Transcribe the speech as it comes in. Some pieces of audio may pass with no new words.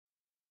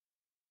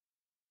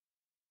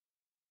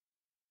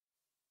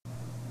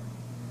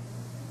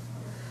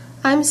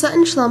I'm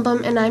Sutton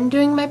Schlumbohm, and I'm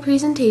doing my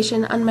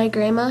presentation on my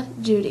grandma,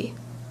 Judy.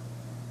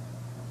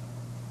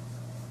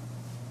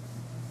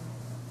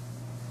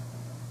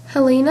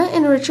 Helena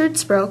and Richard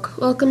Sproke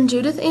welcomed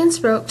Judith Ann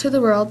Sproke to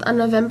the world on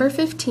November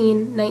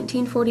 15,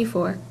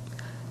 1944.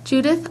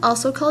 Judith,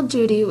 also called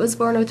Judy, was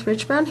born with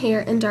rich brown hair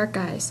and dark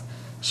eyes.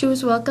 She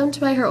was welcomed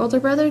by her older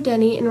brother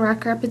Denny in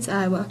Rock Rapids,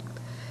 Iowa.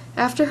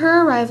 After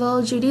her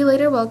arrival, Judy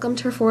later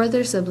welcomed her four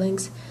other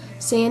siblings,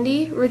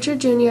 Sandy,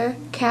 Richard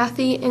Jr.,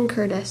 Kathy, and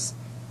Curtis.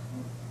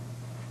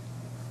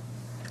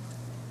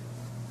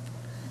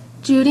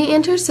 Judy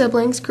and her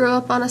siblings grew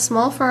up on a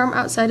small farm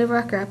outside of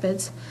Rock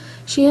Rapids.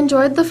 She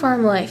enjoyed the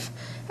farm life.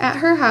 At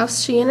her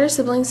house, she and her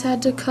siblings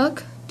had to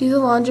cook, do the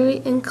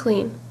laundry, and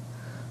clean.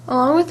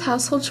 Along with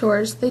household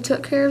chores, they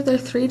took care of their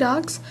 3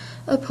 dogs,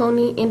 a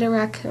pony, and a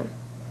raccoon.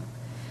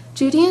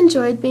 Judy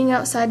enjoyed being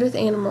outside with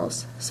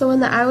animals, so when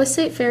the Iowa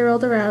State Fair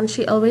rolled around,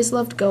 she always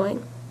loved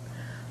going.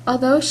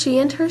 Although she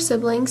and her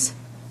siblings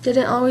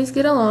didn't always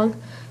get along,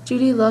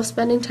 Judy loved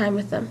spending time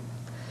with them.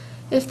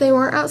 If they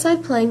weren't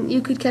outside playing,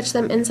 you could catch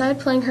them inside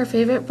playing her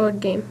favorite board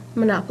game,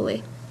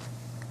 Monopoly.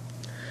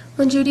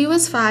 When Judy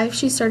was 5,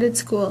 she started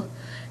school.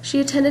 She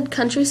attended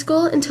country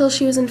school until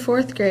she was in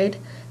 4th grade,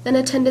 then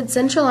attended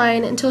Central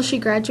Lyon until she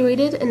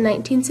graduated in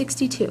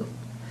 1962.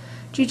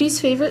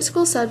 Judy's favorite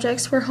school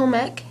subjects were home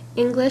ec,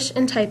 English,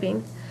 and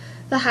typing.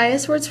 The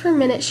highest words per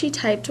minute she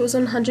typed was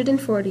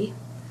 140.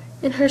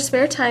 In her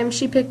spare time,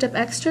 she picked up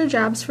extra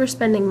jobs for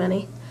spending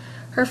money.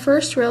 Her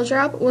first real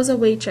job was a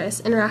waitress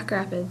in Rock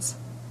Rapids.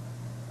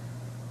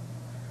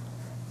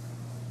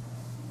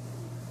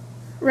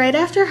 Right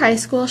after high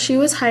school, she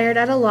was hired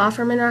at a law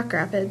firm in Rock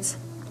Rapids.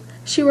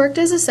 She worked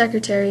as a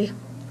secretary.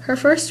 Her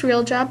first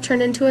real job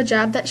turned into a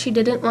job that she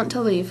didn't want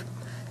to leave,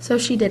 so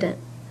she didn't.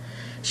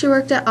 She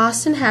worked at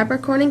Austin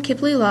Habercorn and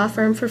Kipley Law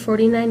Firm for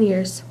 49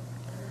 years.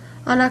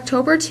 On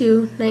October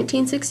 2,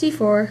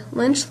 1964,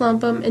 Lynn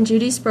Schlumbohm and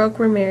Judy Sproke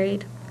were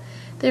married.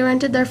 They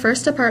rented their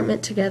first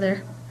apartment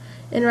together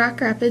in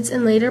Rock Rapids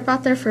and later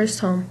bought their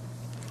first home.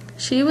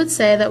 She would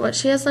say that what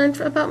she has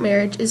learned about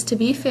marriage is to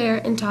be fair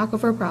and talk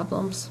over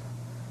problems.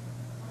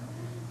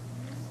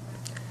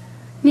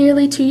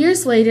 Nearly 2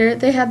 years later,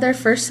 they had their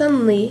first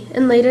son, Lee,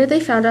 and later they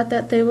found out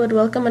that they would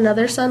welcome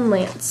another son,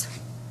 Lance.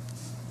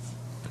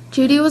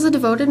 Judy was a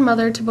devoted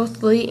mother to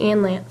both Lee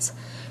and Lance.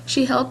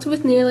 She helped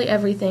with nearly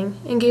everything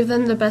and gave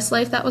them the best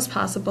life that was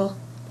possible.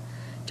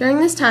 During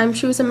this time,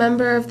 she was a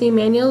member of the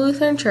Emmanuel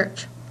Lutheran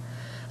Church,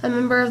 a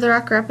member of the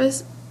Rock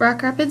Rapids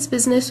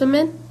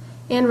Businesswomen,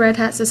 and Red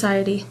Hat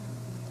Society.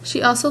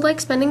 She also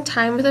liked spending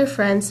time with her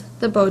friends,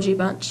 the Bogie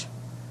Bunch.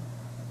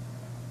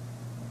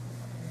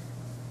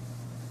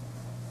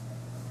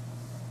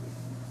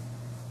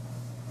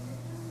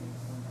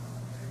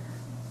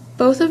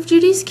 Both of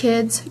Judy's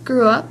kids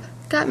grew up,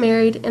 got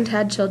married, and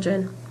had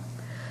children.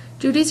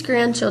 Judy's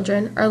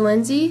grandchildren are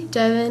Lindsay,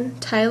 Devin,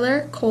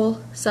 Tyler,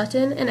 Cole,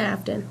 Sutton, and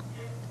Afton.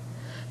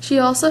 She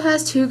also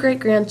has 2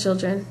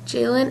 great-grandchildren,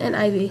 Jalen and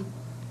Ivy.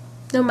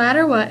 No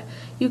matter what,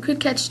 you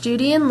could catch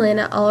Judy and Lynn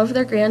at all of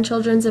their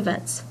grandchildren's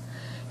events.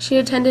 She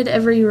attended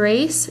every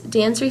race,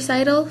 dance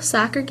recital,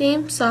 soccer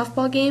game,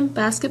 softball game,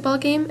 basketball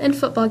game, and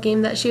football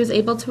game that she was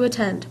able to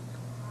attend.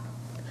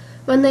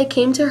 When they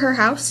came to her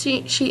house,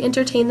 she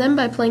entertained them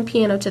by playing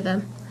piano to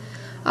them,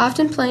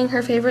 often playing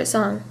her favorite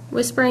song,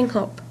 Whispering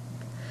Hope.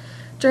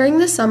 During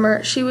the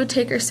summer, she would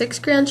take her 6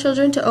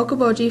 grandchildren to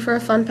Okoboji for a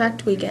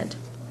fun-packed weekend.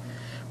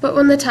 But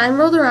when the time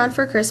rolled around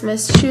for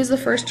Christmas, she was the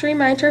first to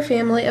remind her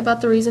family about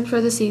the reason for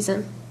the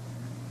season.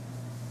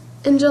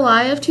 In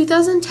July of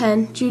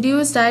 2010, Judy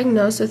was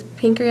diagnosed with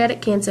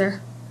pancreatic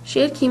cancer.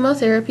 She had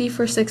chemotherapy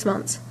for 6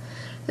 months.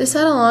 This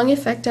had a long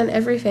effect on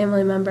every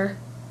family member.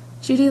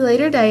 Judy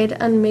later died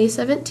on May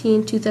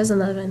 17,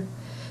 2011,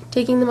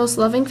 taking the most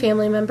loving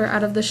family member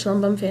out of the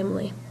Schlumbohm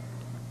family.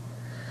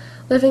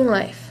 Living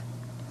life.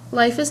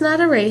 Life is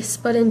not a race,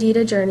 but indeed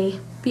a journey.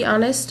 Be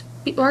honest,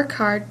 work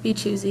hard, be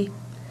choosy.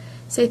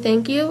 Say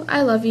thank you,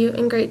 I love you,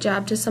 and great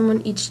job to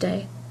someone each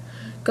day.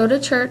 Go to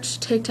church,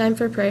 take time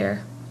for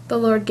prayer. The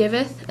Lord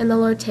giveth, and the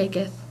Lord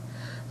taketh.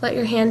 Let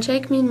your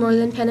handshake mean more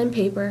than pen and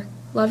paper.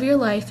 Love your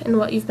life and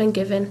what you've been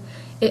given.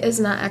 It is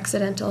not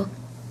accidental.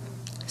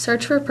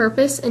 Search for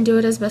purpose and do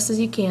it as best as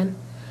you can.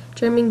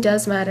 Dreaming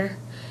does matter.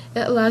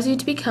 It allows you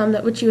to become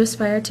that which you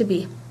aspire to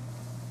be.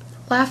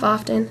 Laugh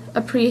often,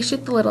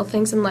 appreciate the little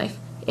things in life,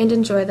 and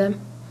enjoy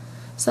them.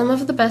 Some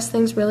of the best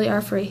things really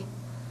are free.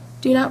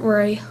 Do not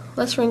worry,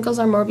 less wrinkles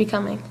are more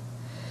becoming.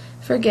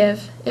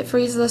 Forgive, it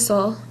frees the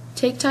soul.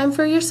 Take time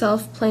for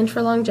yourself, plan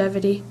for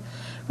longevity.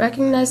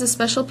 Recognize the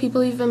special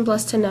people you've been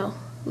blessed to know.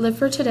 Live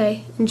for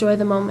today, enjoy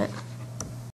the moment.